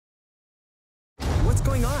What's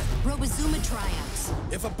going on? Robozuna tryouts.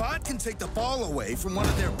 If a bot can take the ball away from one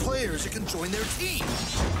of their players, it can join their team.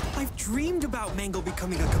 I've dreamed about Mangle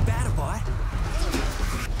becoming a Kabatabot.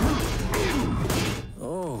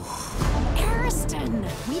 Oh. Ariston,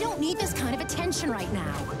 we don't need this kind of attention right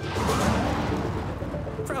now.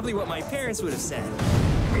 Probably what my parents would have said.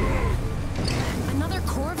 Another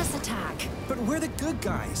Corvus attack. But we're the good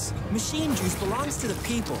guys. Machine juice belongs to the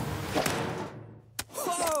people.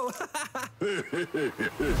 Whoa!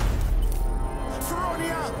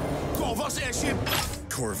 Feronia! Corvus airship!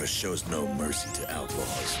 Corvus shows no mercy to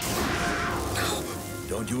outlaws.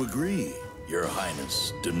 Don't you agree, Your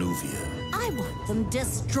Highness Danuvia? I want them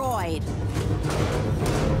destroyed.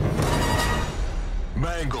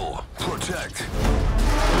 Mangle, protect.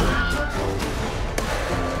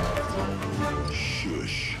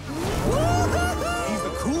 Shush. He's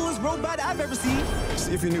the coolest robot I've ever seen.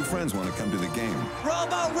 See if your new friends want to come to the game.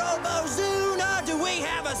 Robozuna, do we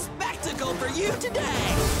have a spectacle for you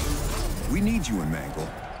today? We need you in Mangle,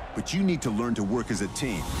 but you need to learn to work as a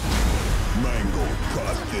team. Mangle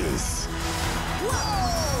got this.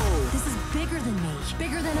 Whoa! This is bigger than me,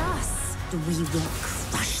 bigger than us. We will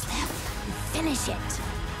crush them. Finish it.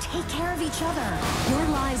 Take care of each other. Your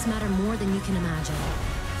lives matter more than you can imagine.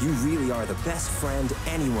 You really are the best friend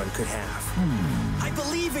anyone could have. I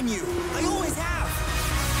believe in you. I always have.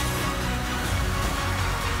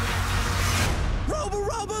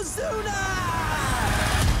 Robozuna!